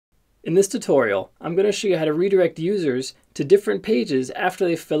In this tutorial, I'm going to show you how to redirect users to different pages after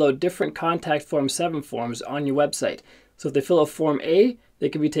they fill out different Contact Form 7 forms on your website. So if they fill out Form A, they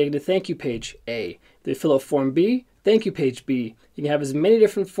can be taken to Thank You page A. If they fill out Form B, Thank You page B. You can have as many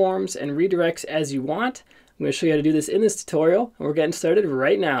different forms and redirects as you want. I'm going to show you how to do this in this tutorial, and we're getting started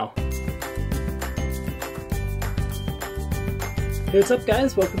right now. Hey, what's up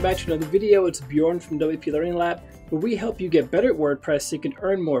guys? Welcome back to another video. It's Bjorn from WP Learning Lab, where we help you get better at WordPress so you can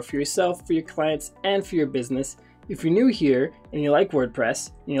earn more for yourself, for your clients, and for your business. If you're new here and you like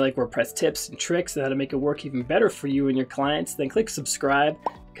WordPress, and you like WordPress tips and tricks and how to make it work even better for you and your clients, then click subscribe,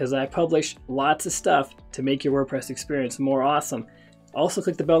 because I publish lots of stuff to make your WordPress experience more awesome. Also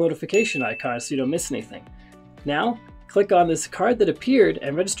click the bell notification icon so you don't miss anything. Now, click on this card that appeared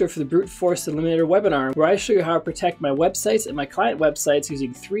and register for the Brute Force Eliminator webinar, where I show you how to protect my websites and my client websites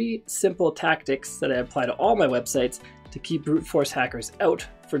using 3 simple tactics that I apply to all my websites to keep brute force hackers out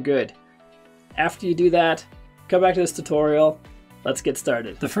for good. After you do that, come back to this tutorial. Let's get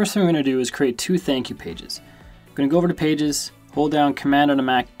started. The first thing we're going to do is create 2 thank you pages. I'm going to go over to Pages, hold down Command on a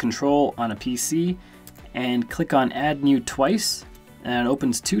Mac, Control on a PC, and click on Add New twice, and it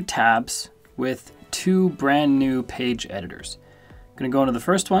opens 2 tabs with 2 brand new page editors. I'm going to go into the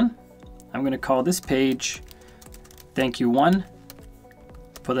first one. I'm going to call this page Thank You 1.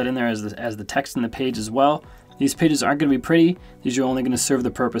 Put that in there as the text in the page as well. These pages aren't going to be pretty. These are only going to serve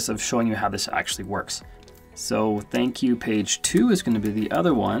the purpose of showing you how this actually works. So Thank You page 2 is going to be the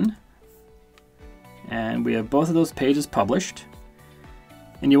other one. And we have both of those pages published.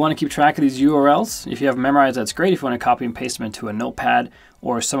 And you want to keep track of these URLs. If you have them memorized, that's great. If you want to copy and paste them into a notepad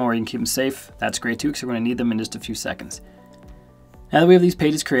or somewhere where you can keep them safe, that's great too, because we're going to need them in just a few seconds. Now that we have these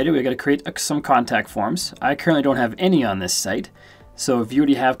pages created, we've got to create some contact forms. I currently don't have any on this site. So if you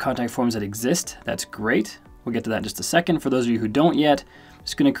already have contact forms that exist, that's great. We'll get to that in just a second. For those of you who don't yet, I'm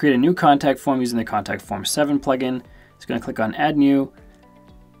just going to create a new contact form using the Contact Form 7 plugin. It's going to click on Add New,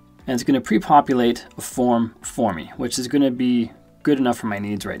 and it's going to pre-populate a form for me, which is going to be good enough for my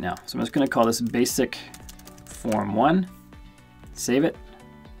needs right now. So I'm just going to call this Basic Form 1, save it,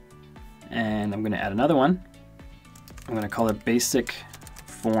 and I'm going to add another one. I'm going to call it Basic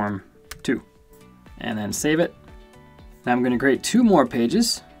Form 2, and then save it. Now I'm going to create 2 more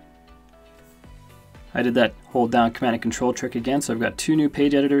pages. I did that hold down Command and Control trick again, so I've got 2 new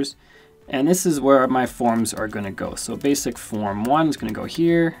page editors, and this is where my forms are going to go. So Basic Form 1 is going to go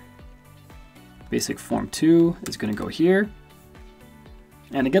here, Basic Form 2 is going to go here.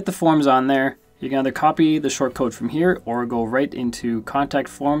 And to get the forms on there, you can either copy the shortcode from here or go right into Contact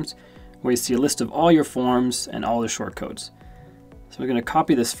Forms, where you see a list of all your forms and all the shortcodes. So we're going to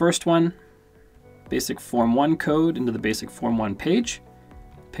copy this first one, Basic Form 1 code, into the Basic Form 1 page,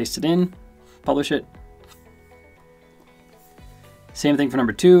 paste it in, publish it. Same thing for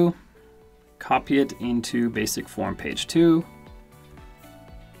number 2, copy it into Basic Form page 2,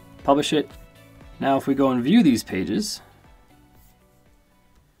 publish it. Now if we go and view these pages,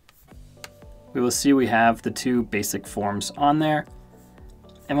 we will see we have the 2 basic forms on there.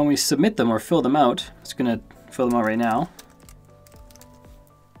 And when we submit them or fill them out, I'm just going to fill them out right now.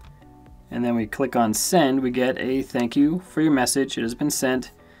 And then we click on Send, we get a thank you for your message. It has been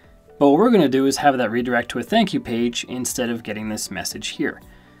sent. But what we're going to do is have that redirect to a thank you page instead of getting this message here.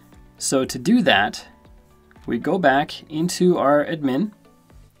 So to do that, we go back into our admin,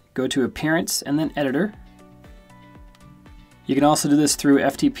 go to Appearance and then Editor. You can also do this through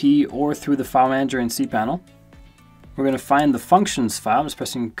FTP or through the file manager in cPanel. We're going to find the functions file. I'm just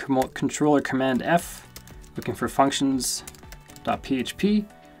pressing Control or Command F, looking for functions.php.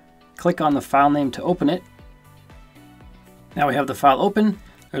 Click on the file name to open it. Now we have the file open.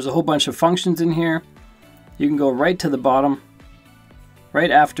 There's a whole bunch of functions in here. You can go right to the bottom,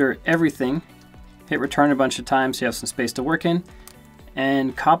 right after everything. Hit return a bunch of times so you have some space to work in,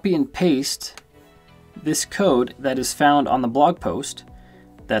 and copy and paste this code that is found on the blog post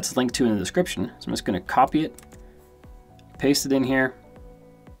that's linked to in the description. So I'm just going to copy it, paste it in here.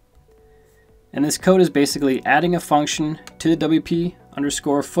 And this code is basically adding a function to the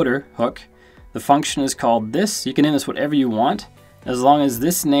WP_footer hook. The function is called this. You can name this whatever you want, as long as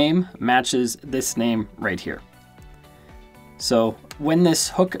this name matches this name right here. So when this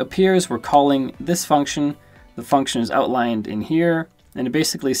hook appears, we're calling this function. The function is outlined in here. And it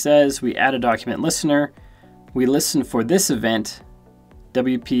basically says we add a document listener, we listen for this event,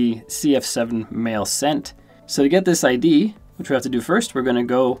 WP CF7 mail sent. So to get this ID, which we have to do first, we're going to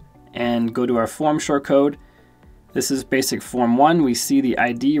go to our form shortcode. This is Basic Form 1. We see the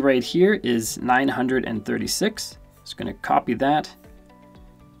ID right here is 936. Just going to copy that,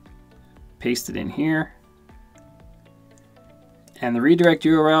 paste it in here, And the redirect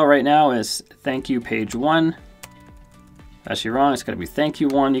URL right now is thank you page 1. Actually wrong, it's got to be thank you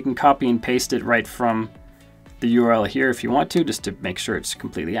 1. You can copy and paste it right from the URL here if you want to, just to make sure it's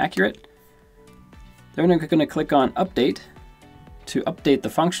completely accurate. Then we're going to click on update to update the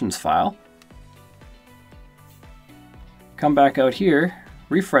functions file. Come back out here,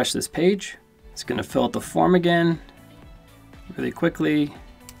 refresh this page. It's going to fill out the form again really quickly.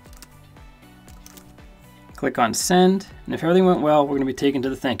 Click on send, and if everything went well, we're going to be taken to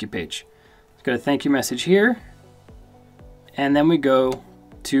the thank you page. Let's go to thank you message here, and then we go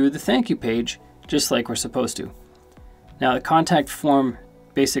to the thank you page just like we're supposed to. Now the contact form,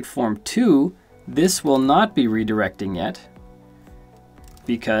 basic form 2, this will not be redirecting yet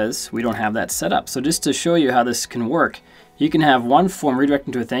because we don't have that set up. So just to show you how this can work, you can have one form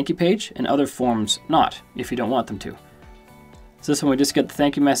redirecting to a thank you page and other forms not, if you don't want them to. So this one, we just get the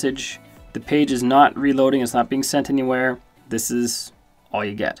thank you message. The page is not reloading, it's not being sent anywhere. This is all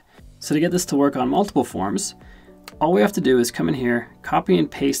you get. So to get this to work on multiple forms, all we have to do is come in here, copy and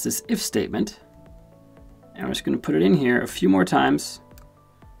paste this if statement, and we're just going to put it in here a few more times,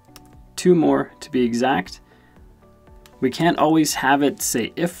 2 more to be exact. We can't always have it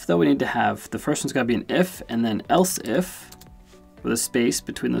say if though, we need to have, the first one's got to be an if and then else if, with a space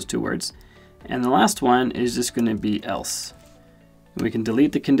between those 2 words. And the last one is just going to be else. And we can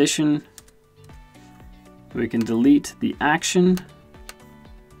delete the condition. We can delete the action.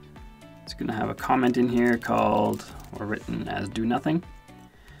 It's going to have a comment in here called, or written as do nothing.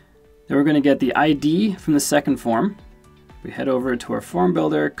 Then we're going to get the ID from the second form. We head over to our form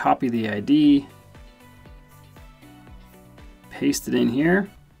builder, copy the ID, paste it in here.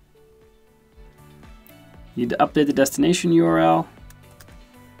 You need to update the destination URL.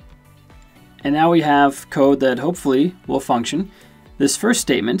 And now we have code that hopefully will function. This first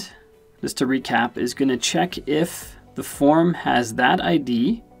statement, just to recap, is going to check if the form has that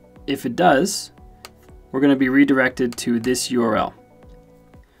ID. If it does, we're going to be redirected to this URL.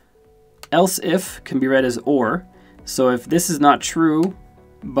 Else if can be read as or. So if this is not true,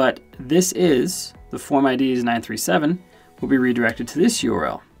 but this is, the form ID is 937, we'll be redirected to this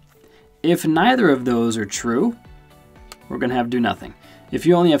URL. If neither of those are true, we're going to have do nothing. If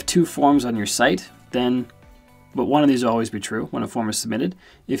you only have 2 forms on your site, then but one of these will always be true when a form is submitted.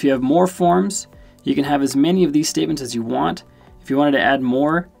 If you have more forms, you can have as many of these statements as you want. If you wanted to add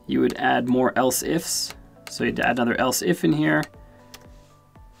more, you would add more else ifs. So you'd add another else if in here,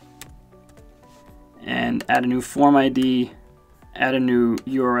 and add a new form ID, add a new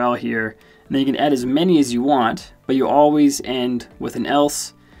URL here, and then you can add as many as you want, but you always end with an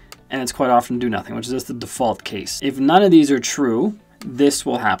else, and it's quite often do nothing, which is just the default case. If none of these are true, this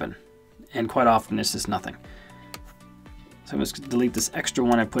will happen, and quite often it's just nothing. So I'm just going to delete this extra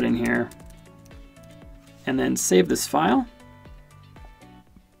one I put in here, and then save this file.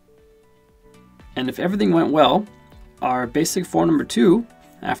 And if everything went well, our basic form number 2,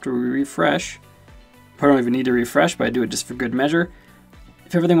 after we refresh, I don't even need to refresh, but I do it just for good measure.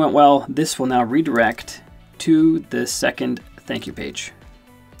 If everything went well, this will now redirect to the second thank you page.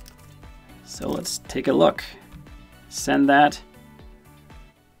 So let's take a look. Send that.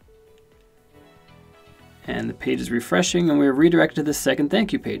 And the page is refreshing, and we're redirected to the second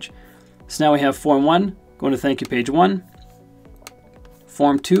thank you page. So now we have form 1 going to thank you page 1,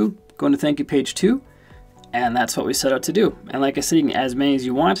 form 2 going to thank you page 2, and that's what we set out to do. And like I said, you can add as many as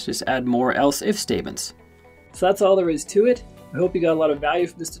you want, just add more else if statements. So that's all there is to it. I hope you got a lot of value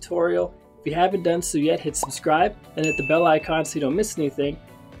from this tutorial. If you haven't done so yet, hit subscribe and hit the bell icon so you don't miss anything.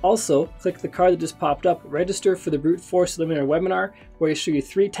 Also, click the card that just popped up, register for the Brute Force Eliminator webinar, where I show you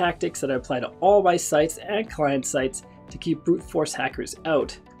 3 tactics that I apply to all my sites and client sites to keep brute force hackers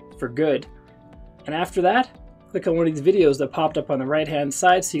out for good. And after that, click on one of these videos that popped up on the right hand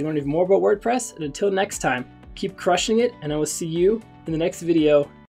side so you learn even more about WordPress. And until next time, keep crushing it, and I will see you in the next video.